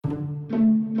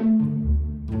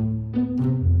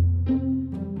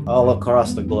all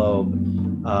across the globe.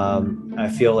 I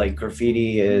feel like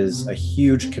graffiti is a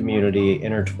huge community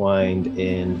intertwined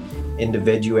in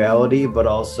individuality, but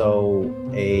also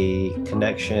a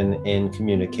connection in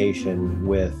communication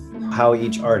with how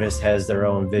each artist has their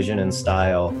own vision and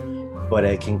style, but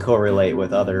it can correlate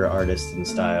with other artists and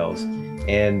styles.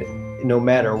 And no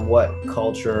matter what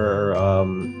culture,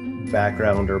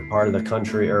 background, or part of the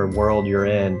country or world you're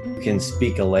in, you can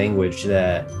speak a language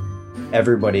that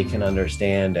everybody can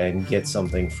understand and get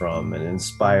something from and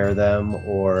inspire them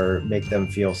or make them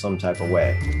feel some type of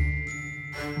way.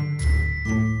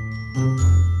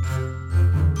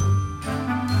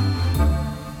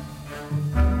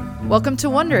 Welcome to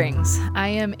Wonderings. I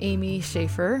am Amy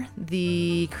Schaefer,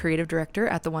 the creative director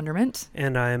at The Wonderment.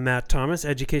 And I am Matt Thomas,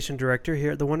 education director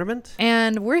here at The Wonderment.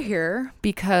 And we're here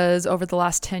because over the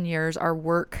last 10 years, our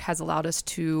work has allowed us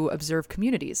to observe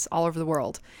communities all over the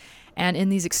world. And in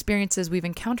these experiences, we've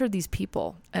encountered these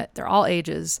people, they're all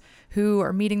ages, who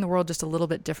are meeting the world just a little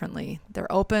bit differently.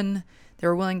 They're open,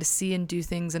 they're willing to see and do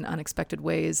things in unexpected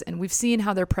ways. And we've seen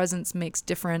how their presence makes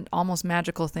different, almost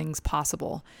magical things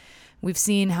possible. We've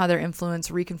seen how their influence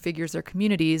reconfigures their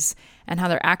communities and how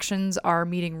their actions are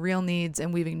meeting real needs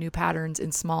and weaving new patterns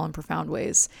in small and profound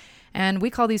ways. And we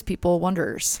call these people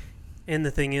wanderers. And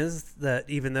the thing is that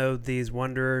even though these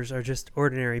wanderers are just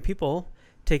ordinary people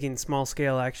taking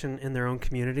small-scale action in their own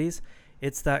communities,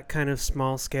 it's that kind of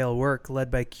small-scale work led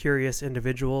by curious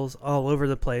individuals all over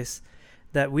the place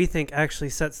that we think actually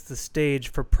sets the stage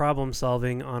for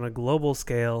problem-solving on a global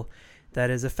scale that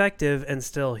is effective and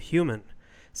still human.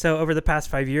 So over the past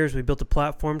 5 years, we built a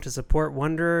platform to support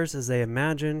wanderers as they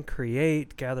imagine,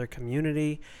 create, gather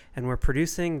community, and we're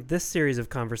producing this series of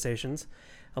conversations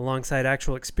alongside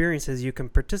actual experiences you can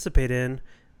participate in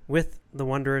with the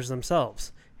wanderers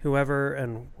themselves, whoever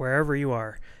and wherever you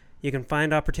are. You can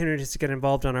find opportunities to get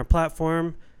involved on our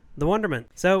platform, The Wonderment.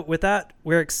 So with that,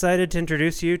 we're excited to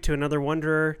introduce you to another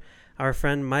wanderer, our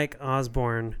friend Mike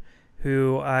Osborne,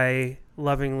 who I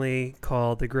lovingly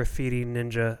call the graffiti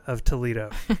ninja of Toledo.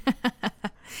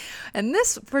 And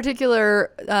this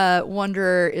particular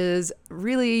wanderer is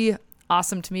really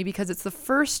awesome to me because it's the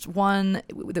first one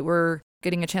that we're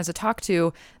getting a chance to talk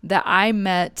to that I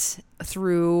met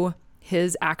through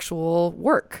his actual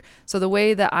work. So the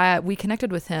way that we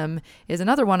connected with him is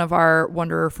another one of our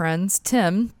wanderer friends,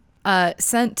 Tim,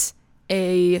 sent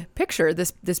a picture,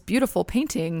 this beautiful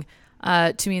painting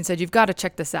to me and said, "You've got to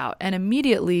check this out." And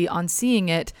immediately on seeing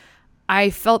it, I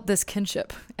felt this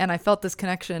kinship and I felt this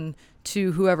connection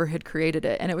to whoever had created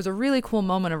it. And it was a really cool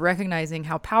moment of recognizing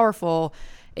how powerful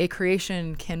a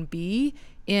creation can be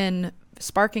in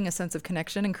sparking a sense of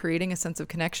connection and creating a sense of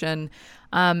connection.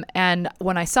 And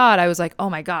when I saw it, I was like, oh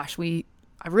my gosh, I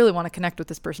really want to connect with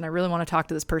this person. I really want to talk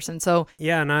to this person. So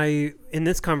yeah, and in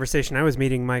this conversation, I was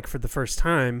meeting Mike for the first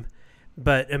time,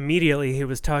 but immediately he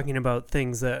was talking about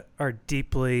things that are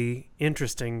deeply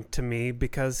interesting to me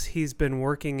because he's been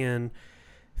working in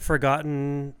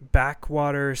forgotten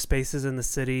backwater spaces in the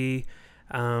city,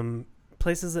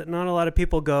 places that not a lot of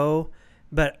people go,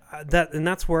 but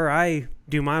that's where I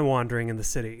do my wandering in the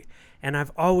city. And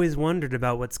I've always wondered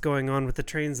about what's going on with the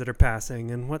trains that are passing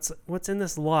and what's in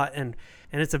this lot. And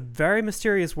it's a very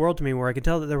mysterious world to me where I could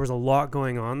tell that there was a lot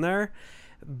going on there.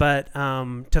 But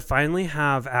to finally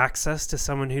have access to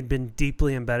someone who'd been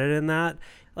deeply embedded in that,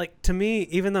 like to me,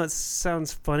 even though it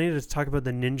sounds funny to talk about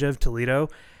the Ninja of Toledo,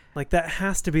 like that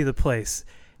has to be the place.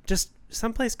 Just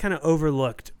someplace kind of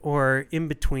overlooked or in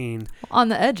between. On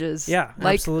the edges. Yeah,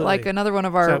 like, absolutely. Like another one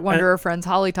of our wanderer friends,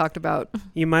 Holly, talked about.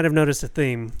 You might have noticed a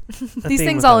theme. These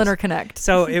things all interconnect.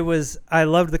 So I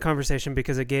loved the conversation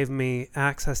because it gave me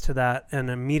access to that and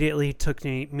immediately took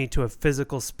me to a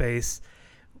physical space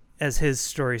as his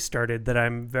story started that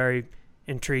I'm very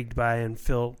intrigued by and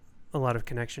feel a lot of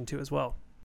connection to as well.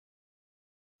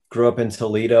 Grew up in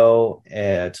Toledo,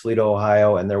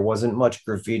 Ohio, and there wasn't much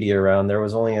graffiti around. There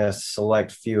was only a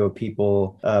select few of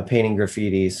people painting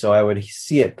graffiti. So I would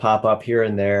see it pop up here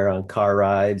and there on car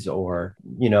rides or,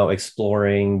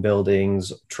 exploring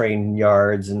buildings, train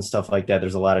yards and stuff like that.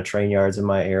 There's a lot of train yards in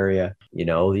my area.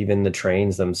 Even the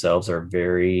trains themselves are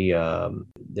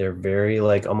they're very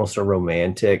like almost a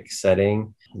romantic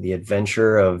setting. The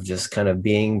adventure of just kind of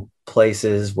being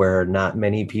places where not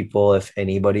many people, if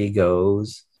anybody,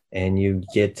 goes. And you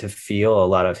get to feel a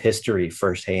lot of history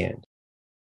firsthand.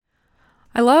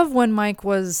 I love when Mike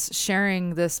was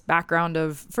sharing this background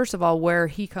of, first of all, where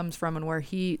he comes from and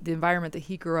the environment that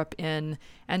he grew up in,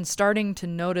 and starting to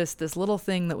notice this little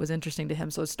thing that was interesting to him.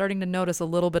 So starting to notice a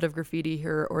little bit of graffiti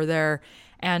here or there.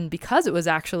 And because it was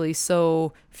actually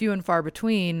so few and far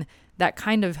between, that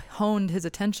kind of honed his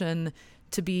attention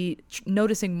to be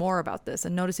noticing more about this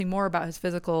and noticing more about his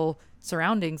physical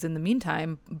surroundings in the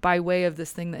meantime, by way of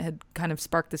this thing that had kind of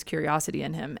sparked this curiosity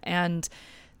in him. And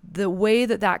the way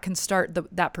that can start,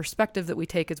 that perspective that we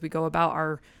take as we go about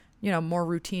our, more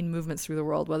routine movements through the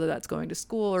world, whether that's going to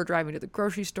school or driving to the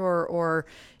grocery store or,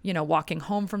 walking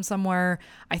home from somewhere.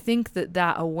 I think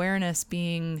that awareness,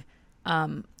 being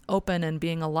open and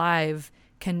being alive,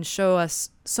 can show us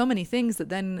so many things that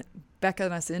then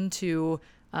beckon us into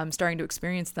starting to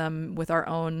experience them with our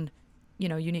own,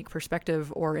 unique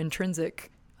perspective or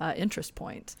intrinsic interest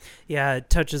point. Yeah, it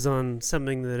touches on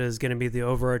something that is going to be the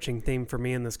overarching theme for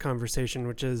me in this conversation,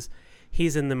 which is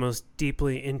he's in the most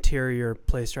deeply interior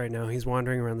place right now. He's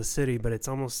wandering around the city, but it's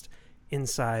almost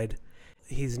inside.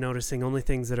 He's noticing only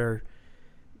things that are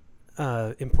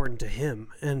important to him.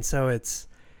 And so it's,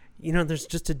 there's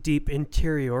just a deep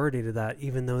interiority to that,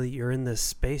 even though you're in this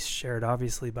space shared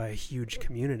obviously by a huge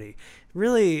community.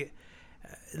 Really,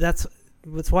 that's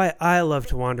why I love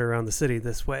to wander around the city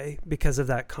this way, because of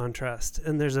that contrast.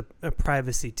 And there's a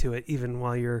privacy to it, even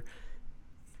while you're,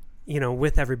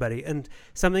 with everybody. And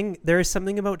there is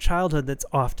something about childhood that's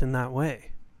often that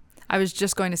way. I was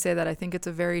just going to say that I think it's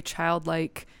a very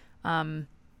childlike, when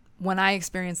I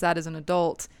experience that as an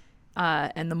adult,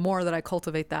 and the more that I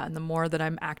cultivate that and the more that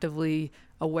I'm actively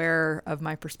aware of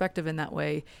my perspective in that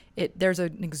way, there's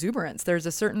an exuberance. There's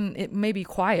a certain, it may be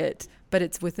quiet, but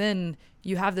it's within,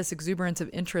 you have this exuberance of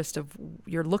interest of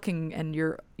you're looking and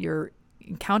you're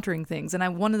encountering things.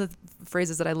 And one of the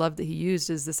phrases that I love that he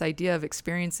used is this idea of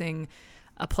experiencing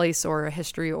a place or a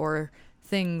history or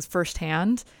things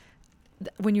firsthand.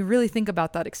 When you really think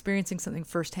about that, experiencing something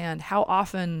firsthand, how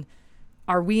often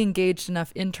are we engaged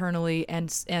enough internally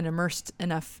and immersed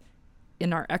enough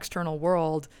in our external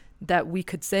world that we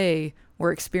could say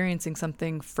we're experiencing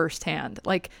something firsthand?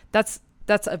 Like that's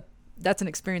an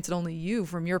experience that only you,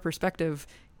 from your perspective,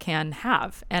 can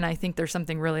have. And I think there's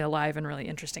something really alive and really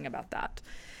interesting about that.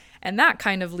 And that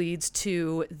kind of leads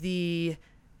to the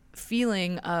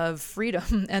feeling of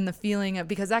freedom and the feeling of,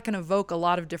 because that can evoke a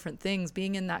lot of different things,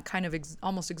 being in that kind of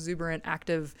almost exuberant,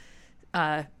 active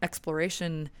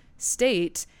exploration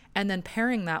state, and then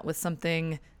pairing that with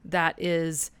something that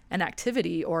is an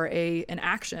activity or an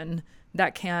action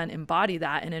that can embody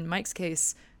that. And in Mike's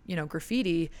case,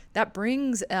 graffiti, that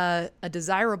brings a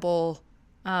desirable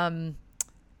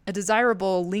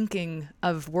linking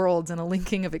of worlds and a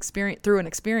linking of experience through an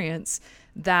experience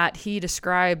that he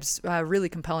describes really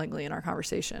compellingly in our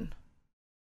conversation.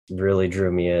 Really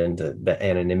drew me into the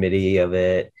anonymity of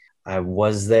it. I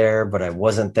was there, but I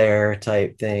wasn't there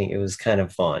type thing. It was kind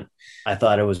of fun. I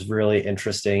thought it was really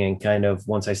interesting. And kind of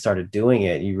once I started doing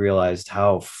it, you realized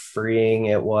how freeing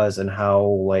it was and how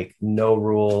like no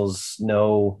rules,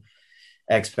 no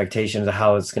expectations of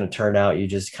how it's going to turn out. You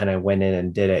just kind of went in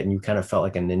and did it, and you kind of felt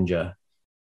like a ninja.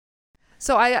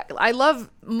 So I love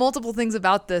multiple things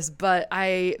about this, but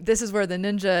this is where the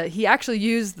ninja, he actually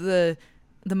used the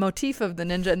motif of the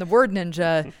ninja and the word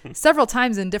ninja several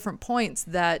times in different points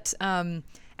that, and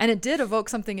it did evoke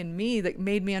something in me that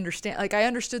made me understand, like I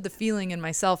understood the feeling in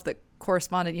myself that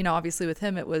corresponded, obviously with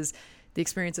him, it was the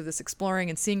experience of this exploring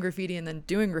and seeing graffiti and then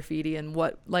doing graffiti and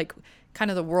what, like kind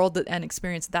of the world and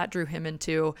experience that drew him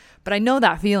into. But I know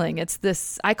that feeling. It's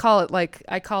this, I call it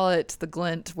the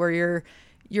glint, where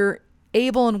you're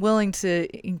able and willing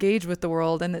to engage with the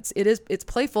world. And it's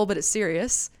playful, but it's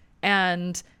serious.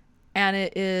 And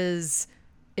it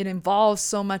involves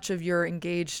so much of your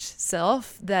engaged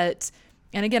self that,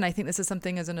 and again, I think this is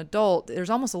something as an adult, there's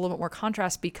almost a little bit more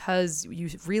contrast because you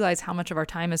realize how much of our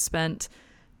time is spent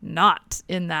not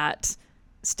in that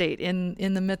state,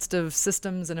 in the midst of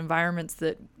systems and environments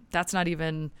that's not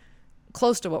even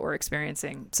close to what we're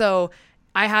experiencing. So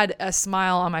I had a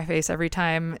smile on my face every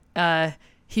time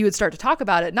he would start to talk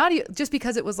about it, not just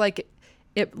because it was like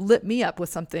it lit me up with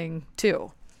something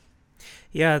too.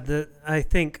 Yeah, I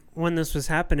think when this was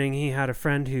happening, he had a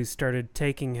friend who started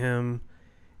taking him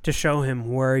to show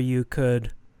him where you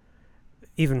could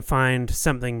even find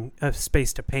a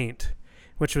space to paint,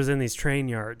 which was in these train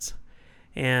yards.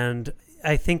 And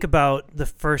I think about the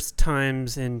first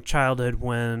times in childhood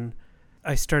when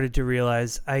I started to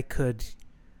realize I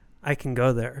can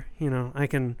go there.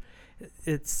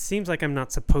 It seems like I'm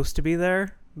not supposed to be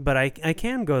there, but I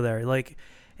can go there.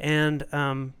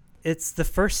 It's the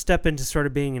first step into sort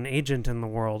of being an agent in the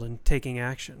world and taking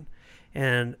action.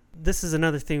 And this is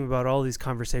another thing about all these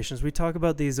conversations. We talk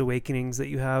about these awakenings that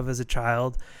you have as a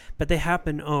child, but they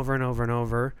happen over and over and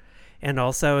over. And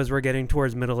also, as we're getting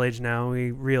towards middle age now,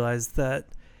 we realize that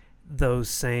those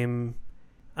same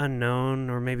unknown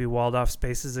or maybe walled off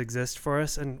spaces exist for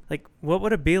us. And what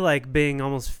would it be like being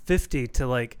almost 50 to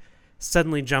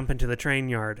suddenly jump into the train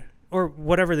yard or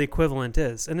whatever the equivalent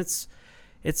is. And it's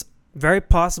very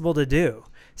possible to do.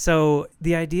 So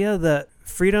the idea that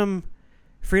freedom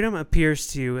appears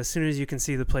to you as soon as you can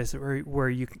see the place where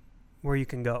you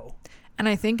can go. And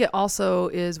I think it also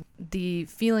is the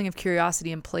feeling of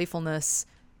curiosity and playfulness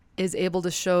is able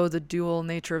to show the dual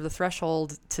nature of the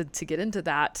threshold to get into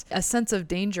that. A sense of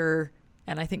danger,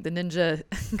 and I think the ninja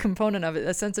component of it,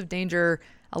 a sense of danger,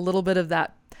 a little bit of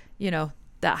that,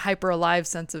 that hyper alive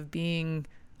sense of being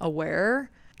aware.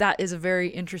 That is a very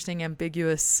interesting,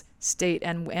 ambiguous state.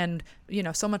 And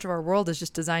so much of our world is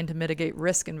just designed to mitigate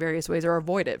risk in various ways or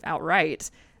avoid it outright,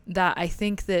 that I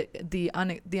think that the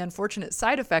unfortunate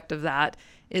side effect of that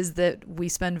is that we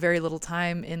spend very little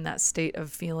time in that state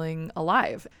of feeling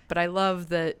alive. But I love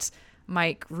that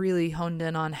Mike really honed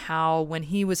in on how when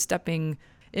he was stepping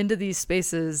into these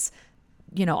spaces,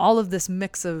 all of this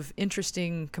mix of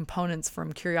interesting components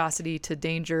from curiosity to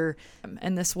danger.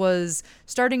 And this was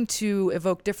starting to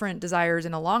evoke different desires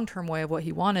in a long-term way of what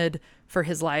he wanted for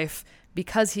his life,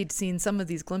 because he'd seen some of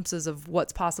these glimpses of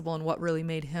what's possible and what really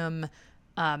made him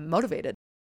motivated.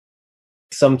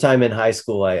 Sometime in high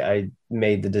school, I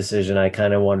made the decision I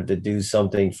kind of wanted to do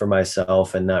something for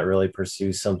myself and not really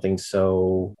pursue something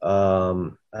so,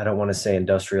 I don't want to say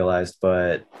industrialized,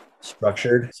 but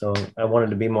structured. So I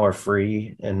wanted to be more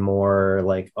free and more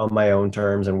like on my own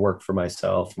terms and work for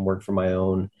myself and work for my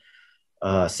own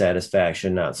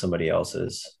satisfaction, not somebody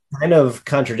else's. Kind of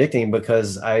contradicting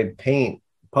because I paint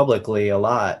publicly a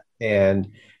lot,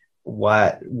 and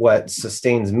what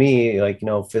sustains me, like,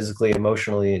 physically,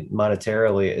 emotionally,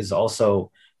 monetarily, is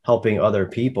also helping other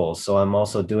people. So I'm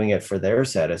also doing it for their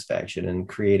satisfaction and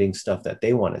creating stuff that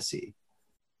they want to see.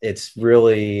 It's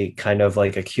really kind of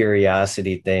like a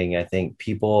curiosity thing. I think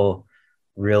people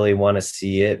really want to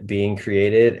see it being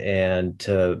created, and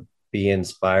to be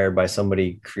inspired by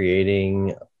somebody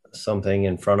creating something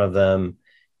in front of them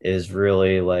is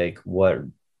really like what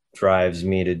drives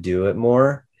me to do it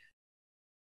more.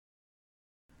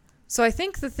 So I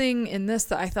think the thing in this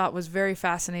that I thought was very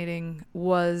fascinating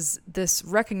was this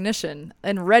recognition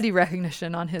and ready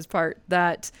recognition on his part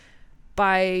that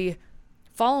by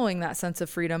following that sense of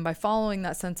freedom, by following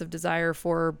that sense of desire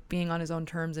for being on his own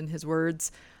terms, in his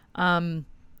words,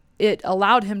 it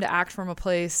allowed him to act from a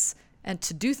place and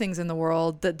to do things in the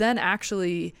world that then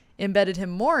actually embedded him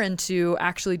more into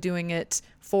actually doing it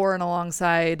for and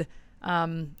alongside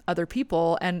other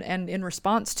people and in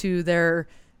response to their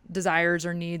desires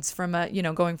or needs, from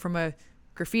going from a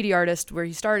graffiti artist where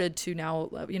he started to now,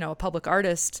 a public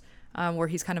artist where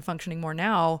he's kind of functioning more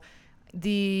now.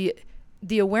 The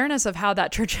awareness of how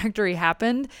that trajectory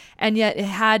happened, and yet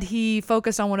had he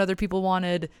focused on what other people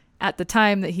wanted at the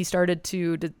time that he started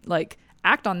to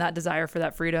act on that desire for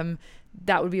that freedom,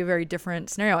 that would be a very different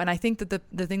scenario. And I think that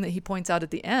the thing that he points out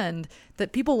at the end,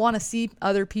 that people want to see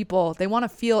other people, they want to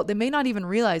feel, they may not even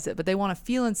realize it, but they want to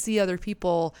feel and see other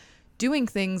people doing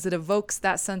things that evokes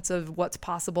that sense of what's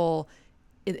possible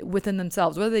within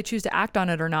themselves, whether they choose to act on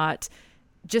it or not.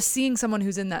 Just seeing someone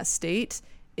who's in that state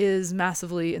is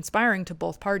massively inspiring to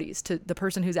both parties, to the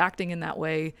person who's acting in that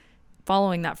way,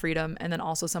 following that freedom, and then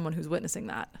also someone who's witnessing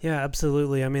that. Yeah,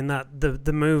 absolutely. I mean, that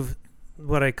the move,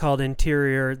 what I called the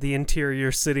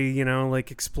interior city, like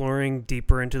exploring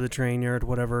deeper into the train yard,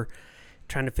 whatever,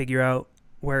 trying to figure out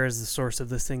where is the source of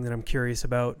this thing that I'm curious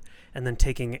about, and then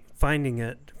finding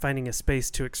a space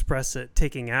to express it,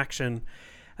 taking action.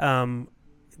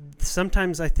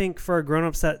 Sometimes I think for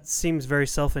grown-ups that seems very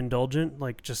self-indulgent,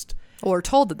 like just... Or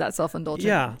told that that's self-indulgent.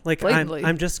 Yeah, like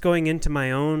I'm just going into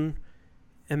my own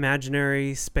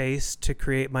imaginary space to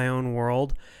create my own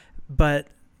world. But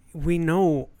we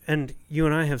know, and you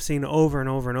and I have seen over and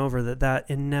over and over, that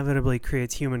inevitably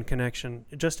creates human connection.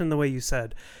 Just in the way you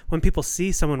said, when people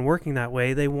see someone working that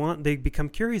way, they become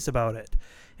curious about it,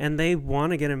 and they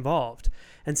want to get involved.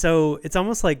 And so it's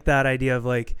almost like that idea of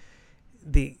like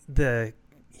the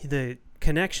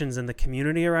connections and the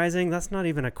community arising. That's not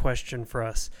even a question for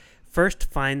us.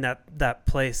 First, find that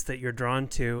place that you're drawn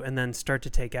to, and then start to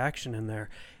take action in there.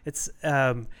 It's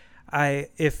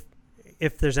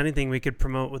if there's anything we could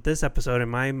promote with this episode, in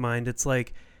my mind, it's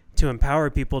like to empower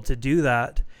people to do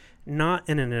that, not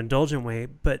in an indulgent way,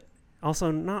 but also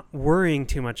not worrying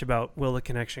too much about will the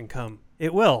connection come.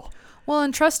 It will. Well,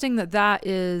 and trusting that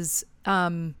is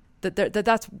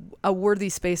that's a worthy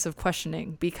space of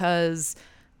questioning, because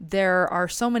there are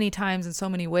so many times and so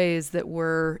many ways that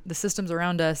the systems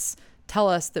around us tell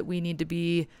us that we need to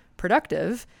be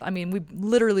productive. I mean, we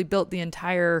literally built the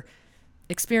entire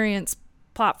experience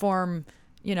platform,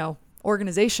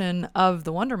 organization of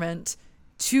the Wonderment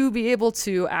to be able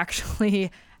to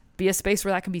actually be a space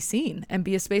where that can be seen and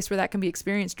be a space where that can be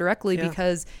experienced directly,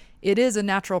 because it is a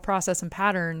natural process and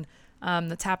pattern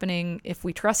that's happening, if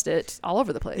we trust it, all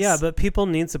over the place. Yeah, but people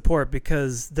need support,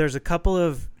 because there's a couple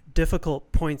of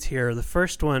difficult points here. The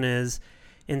first one is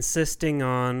insisting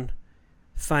on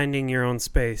finding your own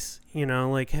space,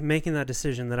 like making that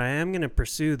decision that I am going to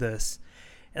pursue this.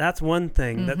 That's one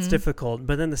thing that's difficult.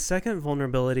 But then the second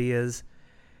vulnerability is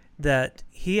that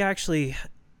he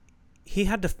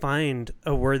had to find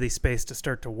a worthy space to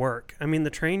start to work. I mean, the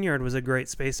train yard was a great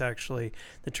space, actually.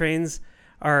 The trains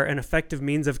are an effective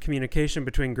means of communication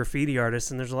between graffiti artists,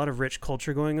 and there's a lot of rich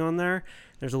culture going on there.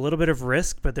 There's a little bit of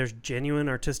risk, but there's genuine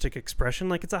artistic expression.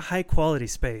 Like, it's a high quality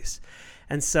space.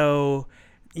 And so,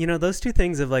 those two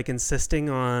things of like insisting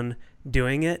on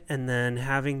doing it and then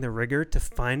having the rigor to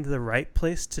find the right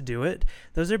place to do it,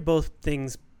 those are both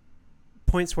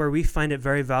points where we find it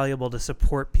very valuable to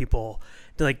support people,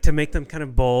 to make them kind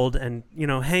of bold and,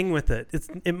 hang with it.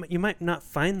 You might not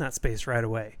find that space right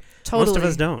away. Totally. Most of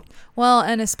us don't. Well,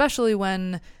 and especially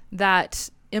when that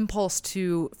impulse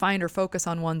to find or focus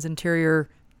on one's interior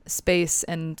space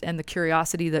and the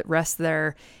curiosity that rests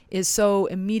there is so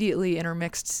immediately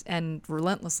intermixed and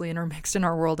relentlessly intermixed in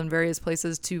our world in various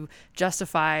places to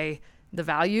justify the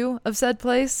value of said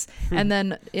place, and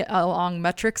then along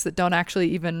metrics that don't actually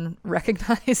even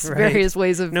recognize various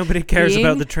ways of nobody cares being.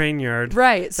 About the train yard,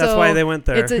 right? That's why they went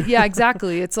there. Yeah,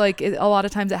 exactly. It's like a lot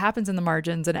of times it happens in the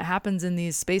margins, and it happens in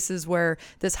these spaces where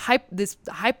this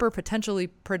hyper potentially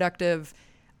productive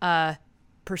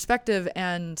perspective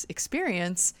and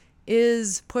experience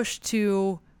is pushed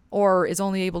to, or is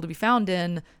only able to be found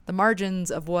in, the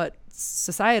margins of what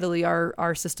societally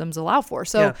our systems allow for.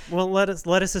 So well, let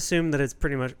us assume that it's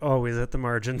pretty much always at the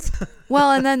margins.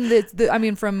 Well, and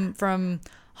then from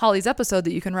Holly's episode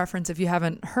that you can reference if you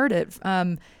haven't heard it,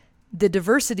 the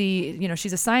diversity,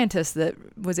 she's a scientist that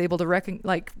was able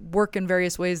to work in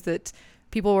various ways that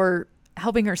people were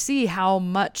helping her see how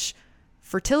much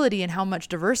fertility and how much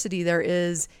diversity there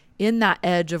is in that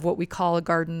edge of what we call a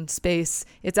garden space.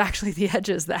 It's actually the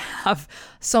edges that have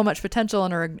so much potential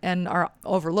and are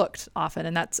overlooked often.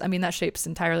 And that shapes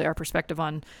entirely our perspective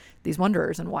on these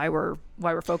wanderers and why we're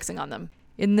focusing on them.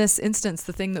 In this instance,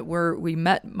 the thing that we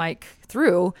met Mike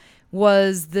through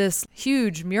was this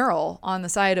huge mural on the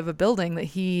side of a building that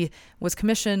he was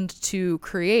commissioned to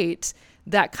create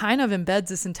that kind of embeds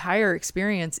this entire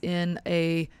experience in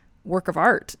a work of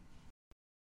art.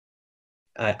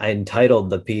 I entitled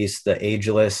the piece "The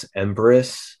Ageless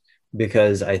Empress"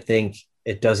 because I think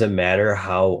it doesn't matter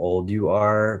how old you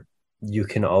are, you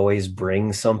can always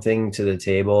bring something to the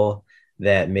table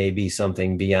that may be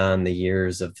something beyond the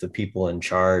years of the people in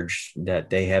charge that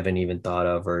they haven't even thought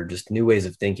of, or just new ways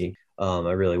of thinking.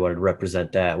 I really wanted to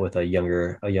represent that with a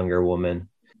younger woman.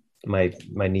 My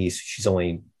niece,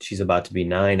 she's about to be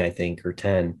 9, I think, or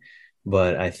 10,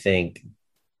 but I think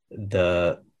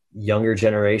the younger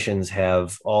generations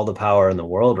have all the power in the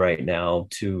world right now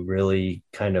to really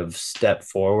kind of step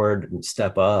forward and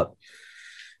step up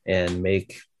and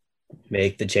make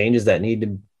the changes that need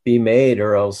to be made,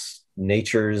 or else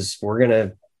we're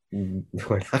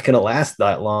not gonna last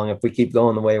that long if we keep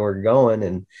going the way we're going,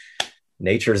 and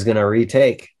nature's gonna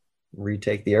retake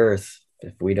the earth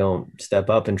if we don't step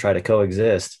up and try to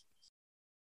coexist.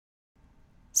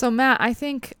 So Matt, I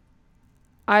think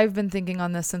I've been thinking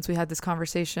on this since we had this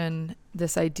conversation,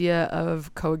 this idea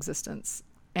of coexistence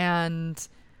and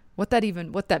what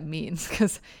that means,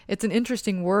 because it's an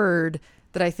interesting word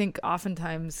that I think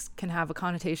oftentimes can have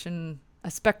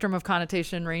a spectrum of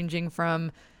connotation ranging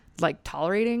from like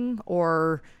tolerating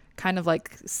or kind of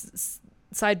like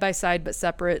side by side but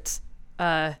separate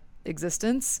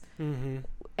existence. Mm-hmm.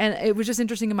 And it was just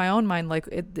interesting in my own mind, like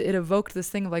it evoked this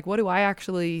thing of like, what do I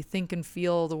actually think and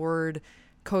feel the word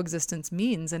coexistence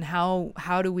means, and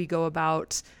how do we go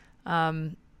about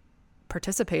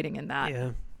participating in that?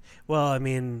 Yeah. Well, I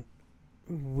mean,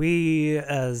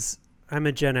 I'm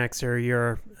a Gen Xer,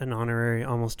 you're an honorary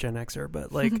almost Gen Xer,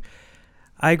 but like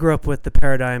I grew up with the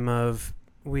paradigm of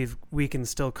we can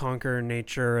still conquer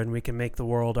nature and we can make the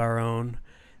world our own.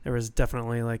 There was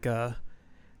definitely like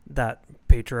that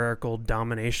patriarchal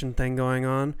domination thing going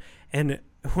on. And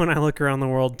when I look around the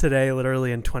world today,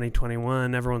 literally in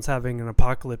 2021, everyone's having an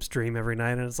apocalypse dream every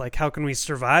night, and it's like, how can we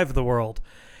survive the world?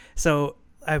 So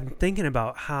I'm thinking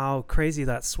about how crazy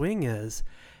that swing is,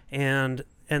 and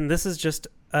this is just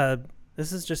a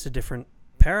different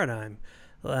paradigm.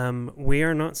 We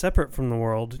are not separate from the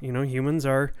world. Humans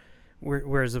are,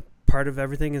 we're as a part of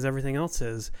everything as everything else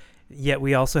is. Yet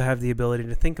we also have the ability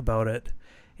to think about it,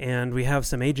 and we have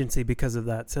some agency because of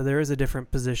that. So there is a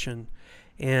different position,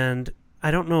 and I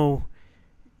don't know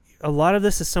a lot of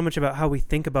this is so much about how we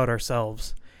think about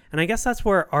ourselves. And I guess that's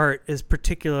where art is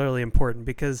particularly important,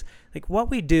 because like what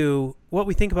we do, what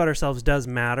we think about ourselves does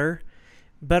matter,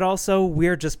 but also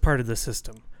we're just part of the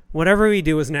system. Whatever we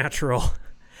do is natural.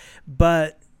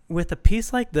 But with a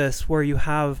piece like this, where you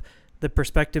have the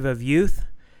perspective of youth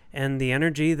and the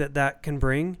energy that can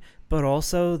bring, but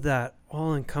also that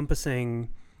all-encompassing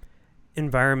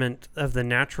environment of the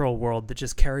natural world that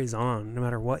just carries on no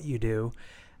matter what you do,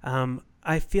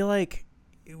 I feel like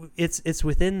it's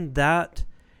within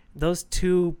those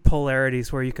two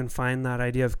polarities where you can find that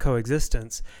idea of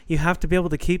coexistence. You have to be able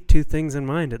to keep two things in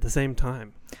mind at the same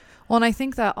time. Well, and I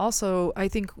think that also,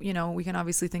 we can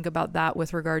obviously think about that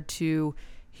with regard to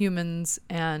humans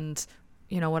and,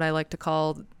 what I like to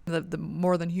call the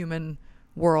more than human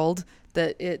world,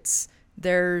 that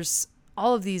there's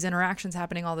all of these interactions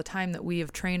happening all the time that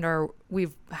we've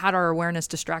had our awareness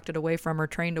distracted away from or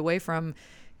trained away from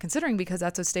considering, because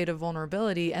that's a state of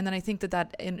vulnerability. And then I think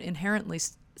that inherently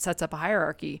sets up a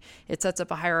hierarchy. It sets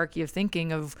up a hierarchy of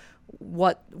thinking of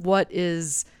what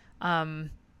is,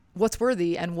 what's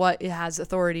worthy and what has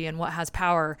authority and what has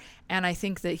power. And I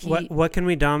think that what can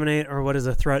we dominate, or what is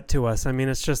a threat to us? I mean,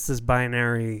 it's just this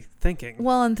binary thinking.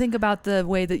 Well, and think about the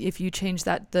way that if you change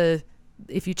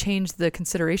the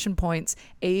consideration points,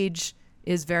 age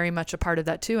is very much a part of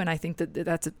that too. And I think that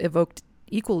that's evoked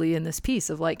equally in this piece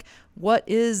of like, what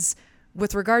is,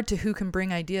 with regard to who can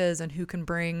bring ideas and who can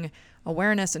bring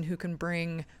awareness and who can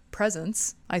bring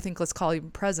presence, I think let's call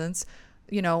it presence,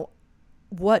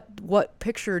 what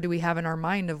picture do we have in our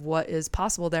mind of what is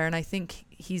possible there? And I think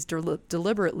he's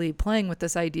deliberately playing with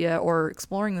this idea or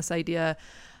exploring this idea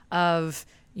of,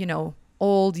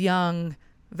 old, young,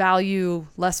 value,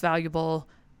 less valuable,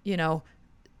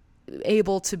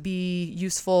 able to be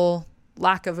useful,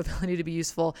 lack of ability to be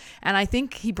useful. And I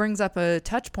think he brings up a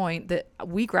touch point that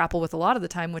we grapple with a lot of the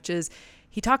time, which is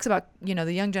he talks about,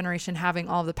 the young generation having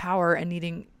all the power and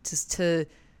needing to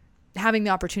having the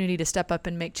opportunity to step up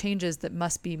and make changes that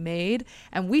must be made.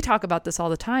 And we talk about this all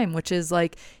the time, which is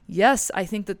like, yes, I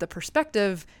think that the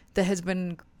perspective that has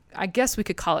been, I guess we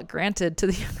could call it granted to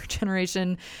the younger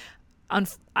generation,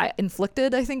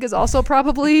 inflicted, I think is also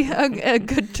probably a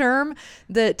good term,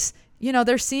 that,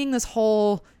 they're seeing this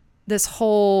whole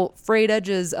frayed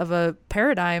edges of a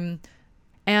paradigm.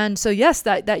 And so, yes,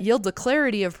 that yields a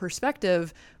clarity of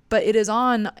perspective, but it is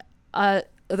on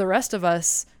the rest of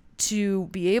us to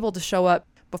be able to show up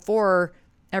before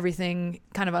everything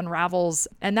kind of unravels.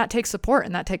 And that takes support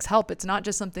and that takes help. It's not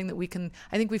just something that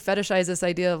I think we fetishize this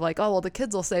idea of like, oh, well, the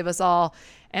kids will save us all.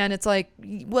 And it's like,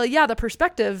 well, yeah, the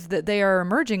perspective that they are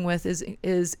emerging with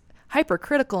is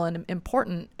hypercritical and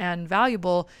important and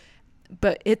valuable,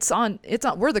 but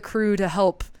we're the crew to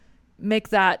help make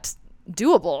that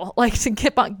doable, like to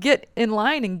get in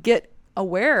line and get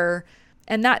aware.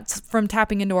 And that's from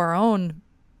tapping into our own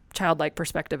childlike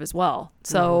perspective as well.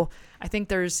 So I think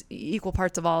there's equal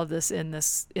parts of all of this in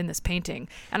this painting.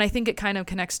 And I think it kind of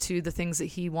connects to the things that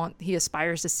he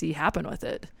aspires to see happen with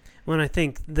it. Well, and I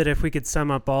think that if we could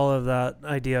sum up all of that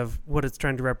idea of what it's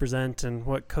trying to represent and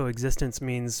what coexistence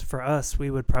means for us, we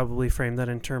would probably frame that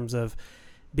in terms of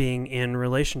being in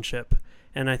relationship.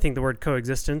 And I think the word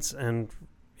coexistence and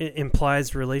it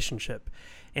implies relationship.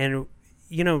 And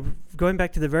going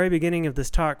back to the very beginning of this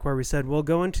talk where we said, we'll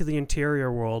go into the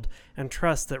interior world and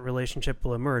trust that relationship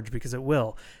will emerge, because it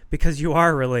will, because you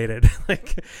are related.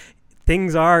 Like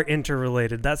things are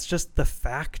interrelated. That's just the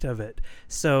fact of it.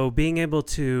 So being able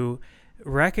to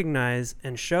recognize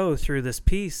and show through this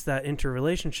piece that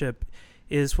interrelationship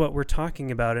is what we're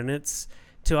talking about. And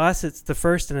to us, it's the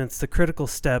first and it's the critical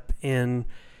step in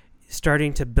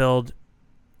starting to build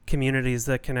communities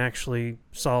that can actually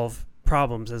solve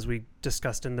problems, as we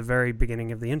discussed in the very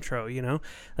beginning of the intro.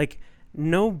 Like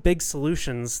no big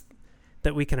solutions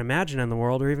that we can imagine in the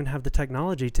world or even have the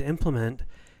technology to implement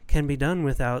can be done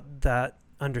without that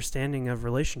understanding of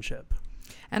relationship.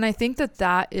 And I think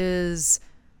that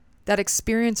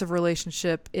experience of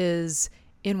relationship is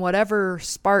in whatever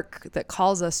spark that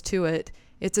calls us to it.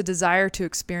 It's a desire to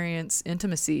experience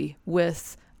intimacy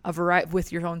with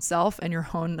with your own self and your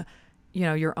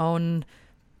own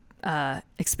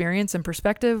experience and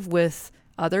perspective, with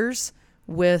others,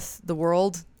 with the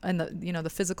world and the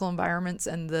physical environments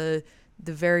and the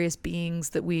various beings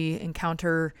that we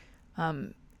encounter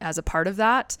as a part of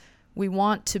that. We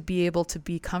want to be able to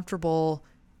be comfortable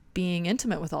being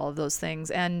intimate with all of those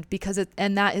things. And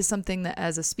and that is something that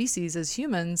as a species, as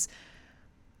humans,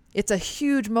 it's a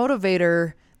huge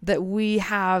motivator that we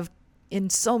have in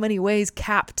so many ways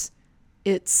capped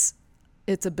its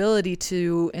ability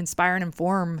to inspire and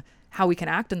inform how we can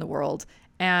act in the world.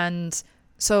 And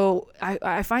So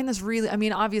I find this really, I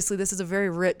mean, obviously this is a very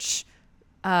rich,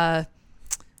 a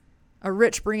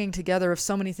rich bringing together of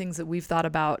so many things that we've thought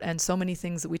about and so many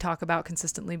things that we talk about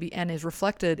consistently and is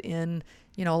reflected in,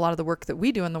 a lot of the work that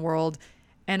we do in the world.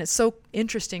 And it's so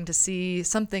interesting to see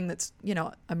something that's,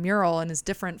 a mural and is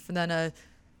different than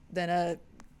a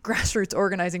grassroots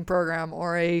organizing program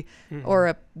or a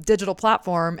digital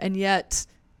platform. And yet,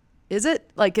 is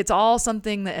it like it's all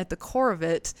something that at the core of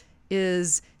it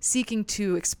is seeking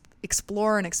to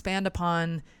explore and expand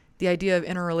upon the idea of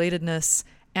interrelatedness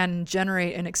and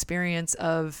generate an experience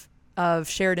of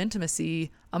shared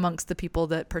intimacy amongst the people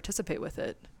that participate with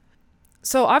it.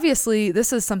 So obviously,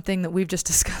 this is something that we've just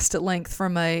discussed at length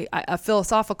from a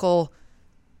philosophical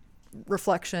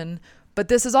reflection, but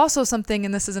this is also something,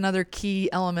 and this is another key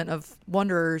element of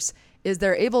Wanderers, is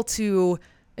they're able to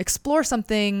explore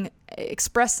something,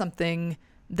 express something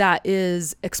that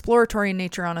is exploratory in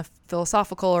nature on a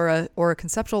philosophical or a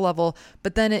conceptual level,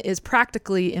 but then it is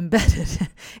practically embedded.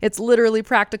 It's literally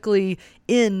practically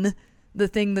in the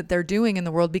thing that they're doing in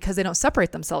the world because they don't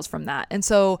separate themselves from that. And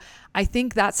so I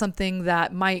think that's something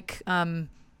that Mike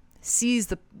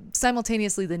sees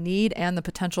simultaneously the need and the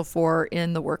potential for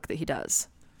in the work that he does.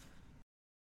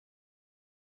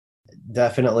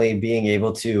 Definitely being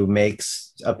able to make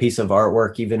a piece of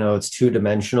artwork, even though it's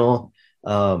two-dimensional,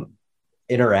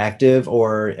 interactive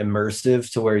or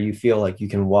immersive to where you feel like you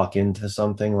can walk into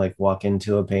something, like walk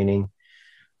into a painting.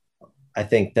 I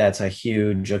think that's a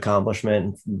huge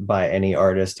accomplishment by any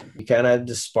artist. You kind of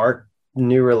just spark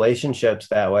new relationships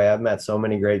that way. I've met so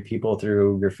many great people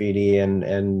through graffiti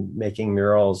and making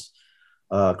murals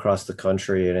across the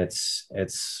country. And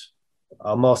it's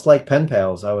almost like pen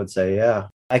pals, I would say. Yeah.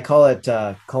 I call it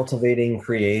cultivating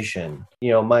creation.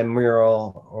 My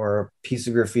mural or piece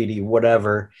of graffiti,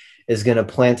 whatever, is going to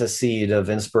plant a seed of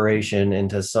inspiration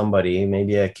into somebody,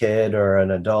 maybe a kid or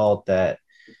an adult that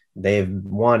they've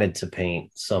wanted to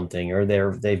paint something, or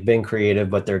they've been creative,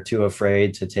 but they're too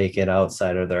afraid to take it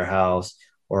outside of their house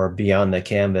or beyond the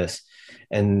canvas.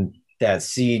 And that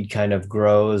seed kind of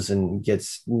grows and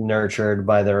gets nurtured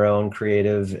by their own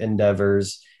creative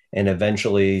endeavors and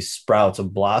eventually sprouts a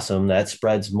blossom that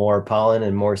spreads more pollen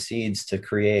and more seeds to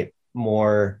create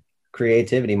more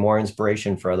creativity, more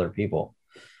inspiration for other people.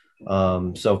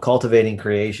 So cultivating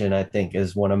creation, I think,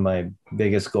 is one of my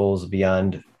biggest goals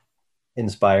beyond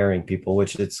inspiring people,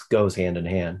 which it goes hand in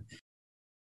hand.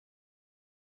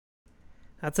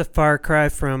 That's a far cry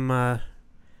from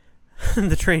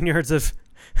the train yards of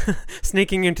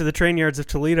sneaking into the train yards of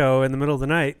Toledo in the middle of the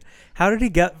night. How did he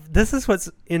get, this is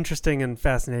what's interesting and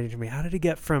fascinating to me. How did he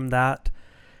get from that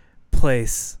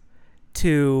place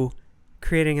to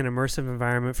creating an immersive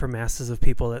environment for masses of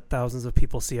people that thousands of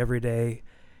people see every day,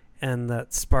 and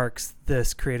that sparks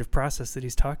this creative process that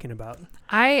he's talking about?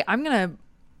 I'm going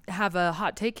to have a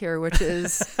hot take here, which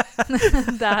is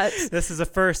that this is a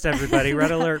first, everybody.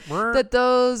 Red alert. That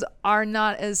those are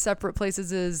not as separate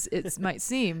places as it might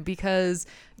seem, because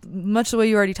much the way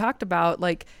you already talked about,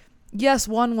 like, yes,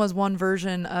 one was one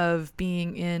version of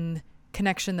being in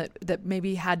connection that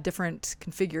maybe had different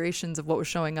configurations of what was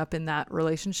showing up in that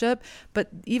relationship. But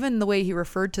even the way he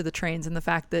referred to the trains and the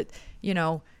fact that,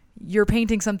 you're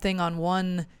painting something on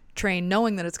one train,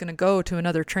 knowing that it's going to go to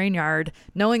another train yard,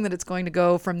 knowing that it's going to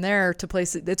go from there to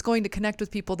places, it's going to connect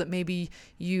with people that maybe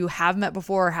you have met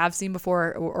before or have seen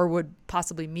before or would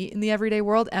possibly meet in the everyday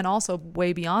world, and also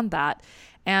way beyond that.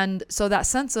 And so that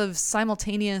sense of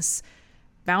simultaneous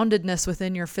boundedness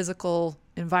within your physical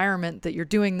environment, that you're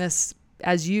doing this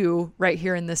as you right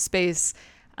here in this space,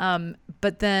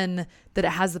 but then that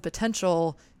it has the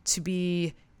potential to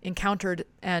be encountered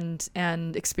and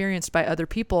experienced by other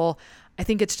people. I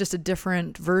think it's just a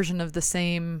different version of the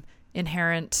same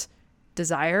inherent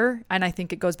desire. And I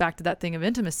think it goes back to that thing of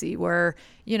intimacy where,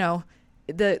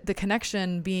 the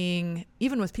connection being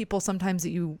even with people sometimes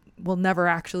that you will never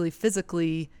actually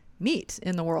physically meet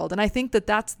in the world. And I think that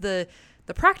that's the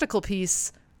practical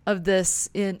piece of this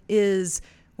is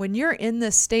when you're in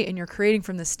this state and you're creating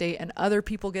from this state and other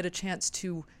people get a chance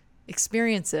to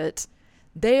experience it,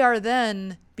 they are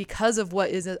then, because of what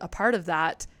is a part of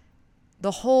that,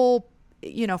 the whole,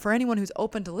 for anyone who's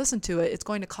open to listen to it, it's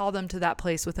going to call them to that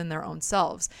place within their own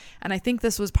selves. And I think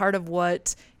this was part of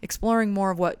what, exploring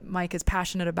more of what Mike is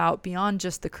passionate about beyond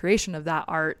just the creation of that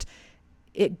art.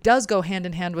 It does go hand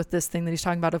in hand with this thing that he's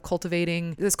talking about of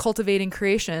cultivating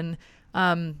creation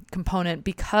component,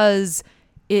 because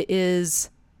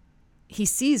he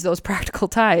sees those practical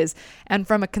ties. And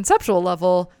from a conceptual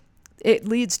level, it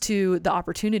leads to the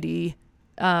opportunity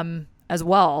as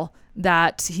well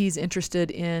that he's interested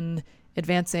in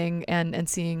advancing and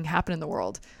seeing happen in the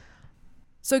world.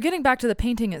 So getting back to the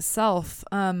painting itself,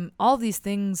 all these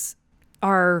things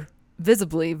are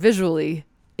visually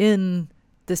in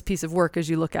this piece of work. As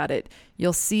you look at it,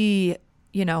 you'll see,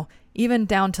 even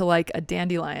down to like a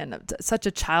dandelion, such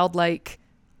a childlike,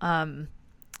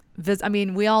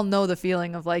 we all know the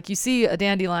feeling of like, you see a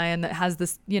dandelion that has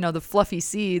this, the fluffy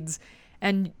seeds,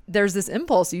 and there's this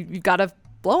impulse. You've got to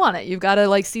blow on it. You've got to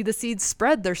like see the seeds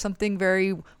spread. There's something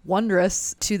very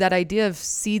wondrous to that idea of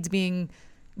seeds being,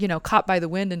 caught by the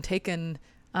wind and taken.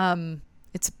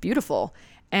 It's beautiful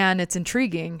and it's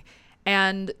intriguing.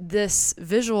 And this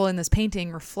visual in this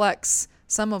painting reflects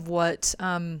some of what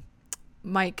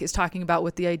Mike is talking about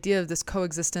with the idea of this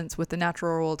coexistence with the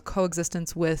natural world,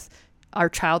 coexistence with our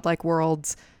childlike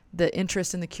worlds. The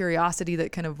interest and the curiosity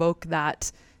that can evoke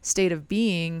that state of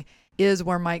being is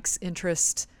where Mike's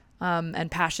interest and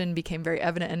passion became very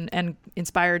evident and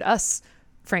inspired us,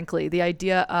 frankly. The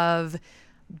idea of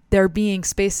there being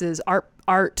spaces,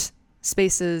 art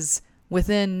spaces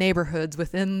within neighborhoods,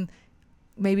 within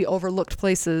maybe overlooked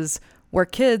places where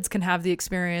kids can have the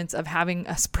experience of having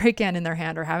a spray can in their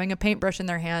hand or having a paintbrush in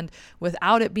their hand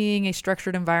without it being a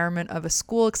structured environment of a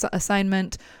school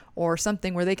assignment or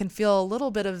something, where they can feel a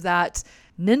little bit of that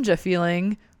ninja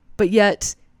feeling, but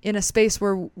yet in a space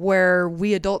where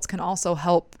we adults can also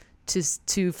help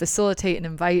to facilitate and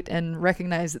invite and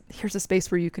recognize that here's a space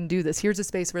where you can do this. Here's a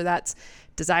space where that's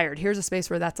desired. Here's a space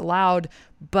where that's allowed,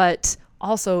 but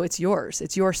also it's yours.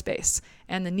 It's your space.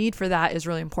 And the need for that is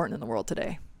really important in the world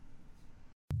today.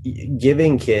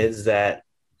 Giving kids that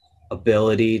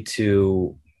ability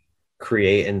to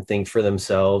create and think for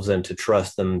themselves and to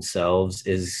trust themselves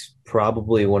is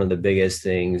probably one of the biggest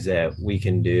things that we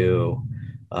can do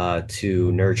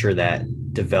to nurture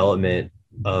that development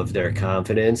of their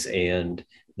confidence and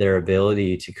their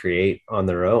ability to create on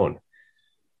their own.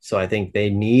 So I think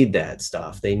they need that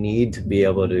stuff. They need to be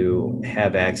able to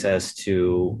have access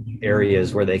to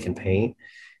areas where they can paint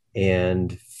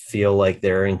and feel like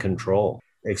they're in control.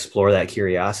 Explore that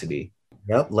curiosity.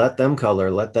 Yep. Let them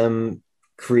color, let them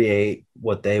create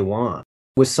what they want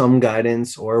with some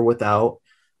guidance or without,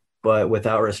 but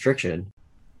without restriction.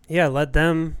 Yeah, let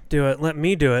them do it. Let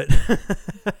me do it.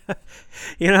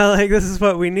 This is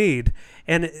what we need.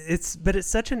 And it's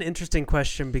such an interesting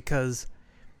question, because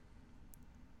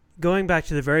going back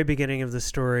to the very beginning of the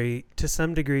story, to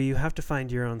some degree, you have to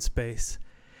find your own space.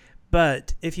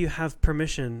 But if you have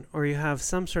permission or you have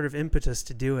some sort of impetus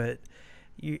to do it,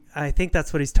 I think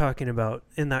that's what he's talking about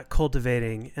in that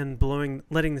cultivating and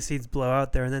letting the seeds blow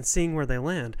out there and then seeing where they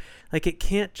land. Like, it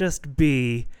can't just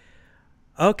be,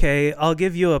 okay, I'll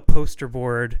give you a poster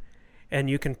board and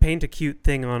you can paint a cute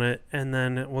thing on it and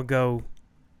then it will go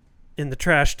in the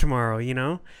trash tomorrow,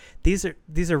 These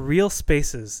are real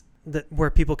spaces where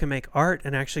people can make art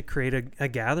and actually create a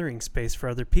gathering space for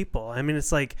other people. I mean,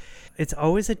 it's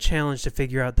always a challenge to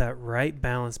figure out that right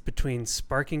balance between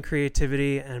sparking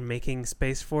creativity and making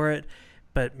space for it,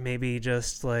 but maybe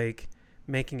just like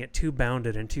making it too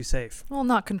bounded and too safe. Well,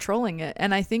 not controlling it.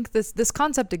 And I think this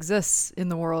concept exists in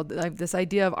the world, like this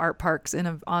idea of art parks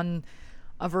on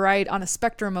a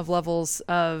spectrum of levels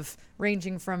of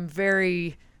ranging from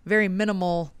very, very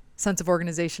minimal sense of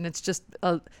organization. It's just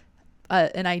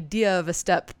an idea of a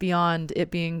step beyond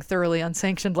it being thoroughly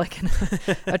unsanctioned, like in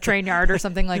a train yard or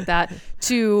something like that,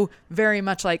 to very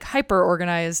much like hyper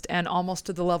organized and almost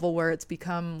to the level where it's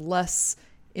become less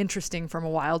interesting from a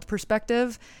wild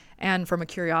perspective and from a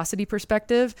curiosity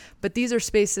perspective. But these are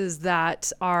spaces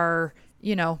that are,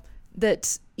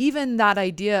 that even that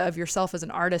idea of yourself as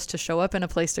an artist to show up in a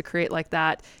place to create like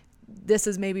that, this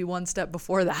is maybe one step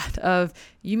before that of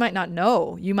you might not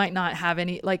know, you might not have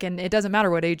any, and it doesn't matter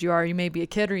what age you are. You may be a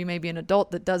kid or you may be an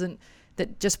adult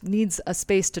that just needs a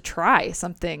space to try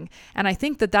something. And I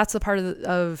think that that's the part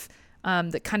of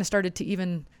that kind of started to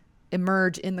even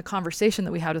emerge in the conversation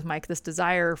that we had with Mike, this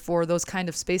desire for those kind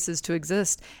of spaces to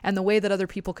exist and the way that other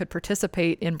people could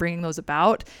participate in bringing those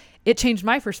about. It changed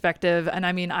my perspective. And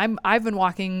I mean, I've been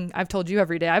walking, I've told you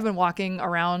every day, I've been walking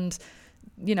around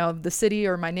the city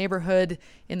or my neighborhood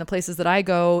in the places that I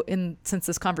go in since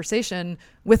this conversation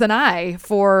with an eye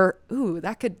for,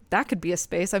 that could be a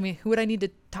space. I mean, who would I need to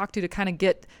talk to kind of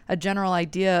get a general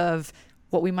idea of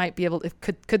what we might be able to,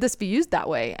 could this be used that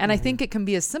way? And I think it can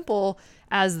be as simple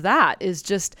as that, is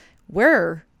just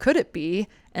where could it be?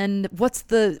 And what's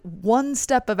the one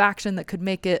step of action that could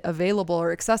make it available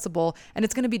or accessible? And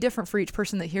it's going to be different for each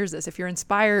person that hears this. If you're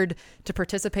inspired to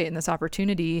participate in this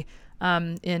opportunity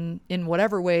in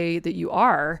whatever way that you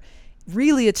are,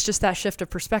 really it's just that shift of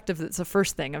perspective that's the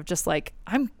first thing of just like,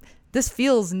 this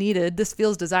feels needed, this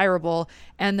feels desirable,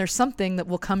 and there's something that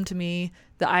will come to me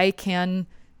that I can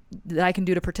that I can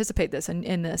do to participate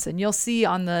in this. And you'll see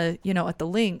on the, at the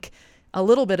link, a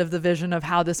little bit of the vision of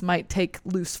how this might take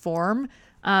loose form,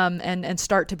 and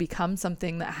start to become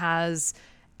something that has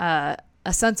a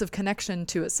sense of connection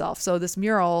to itself. So this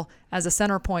mural as a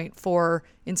center point for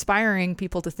inspiring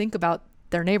people to think about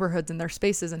their neighborhoods and their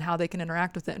spaces and how they can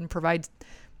interact with it, and provide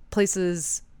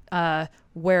places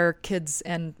where kids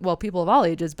and, well, people of all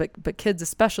ages, but kids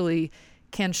especially,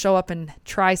 can show up and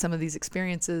try some of these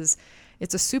experiences.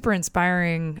 It's a super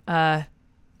inspiring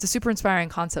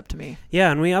concept to me.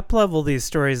 Yeah, and we up-level these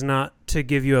stories not to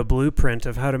give you a blueprint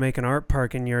of how to make an art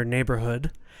park in your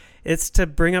neighborhood. It's to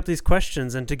bring up these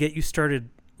questions and to get you started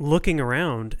looking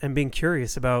around and being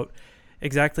curious about,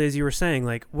 exactly as you were saying,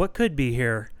 like, what could be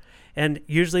here? And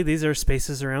usually these are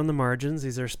spaces around the margins.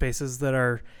 These are spaces that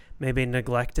are maybe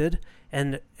neglected,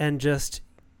 and just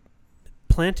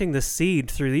planting the seed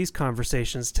through these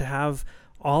conversations to have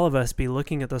all of us be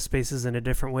looking at those spaces in a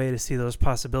different way to see those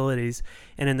possibilities.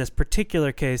 And in this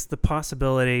particular case, the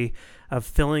possibility of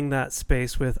filling that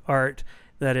space with art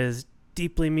that is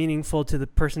deeply meaningful to the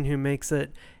person who makes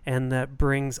it, and that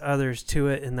brings others to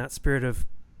it in that spirit of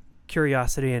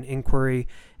curiosity and inquiry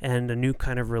and a new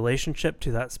kind of relationship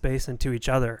to that space and to each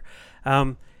other.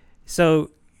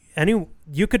 So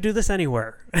you could do this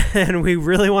anywhere, and we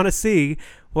really want to see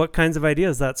what kinds of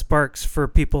ideas that sparks for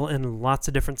people in lots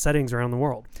of different settings around the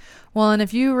world. Well, and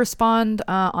if you respond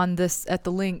on this at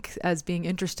the link as being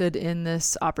interested in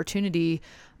this opportunity,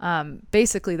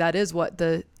 basically that is what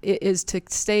it is, to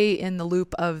stay in the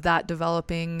loop of that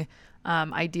developing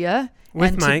idea.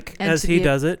 With Mike, as he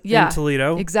does it in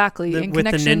Toledo. Exactly. With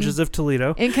the Ninjas of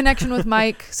Toledo. In connection with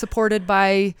Mike, supported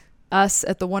by us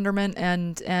at the Wonderment,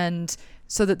 and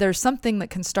so that there's something that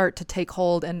can start to take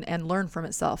hold and learn from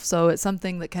itself. So it's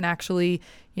something that can actually,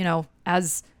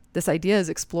 as this idea is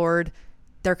explored,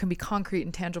 there can be concrete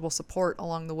and tangible support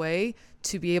along the way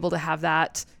to be able to have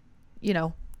that,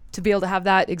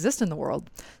 exist in the world.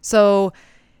 So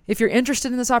if you're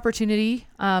interested in this opportunity,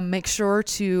 make sure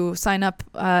to sign up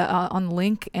on the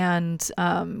link and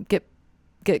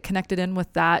get connected in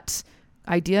with that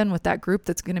idea and with that group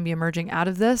that's going to be emerging out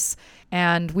of this.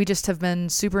 And we just have been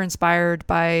super inspired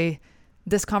by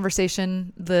this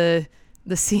conversation, the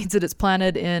seeds that it's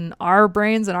planted in our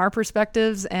brains and our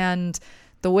perspectives, and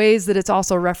the ways that it's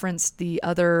also referenced the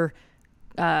other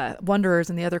wanderers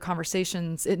and the other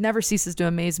conversations. It never ceases to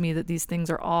amaze me that these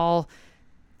things are all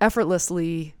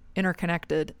effortlessly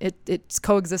interconnected. It's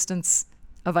coexistence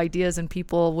of ideas and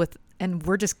people and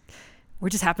we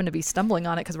just happen to be stumbling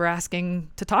on it because we're asking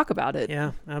to talk about it.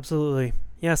 Yeah, absolutely.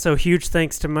 Yeah, so huge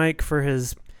thanks to Mike for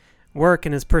his work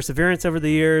and his perseverance over the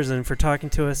years, and for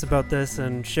talking to us about this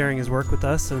and sharing his work with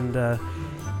us. And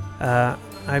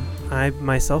I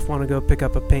myself want to go pick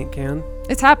up a paint can.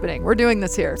 It's happening. We're doing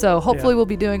this here. So hopefully we'll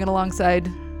be doing it alongside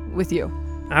with you.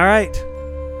 All right.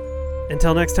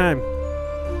 Until next time.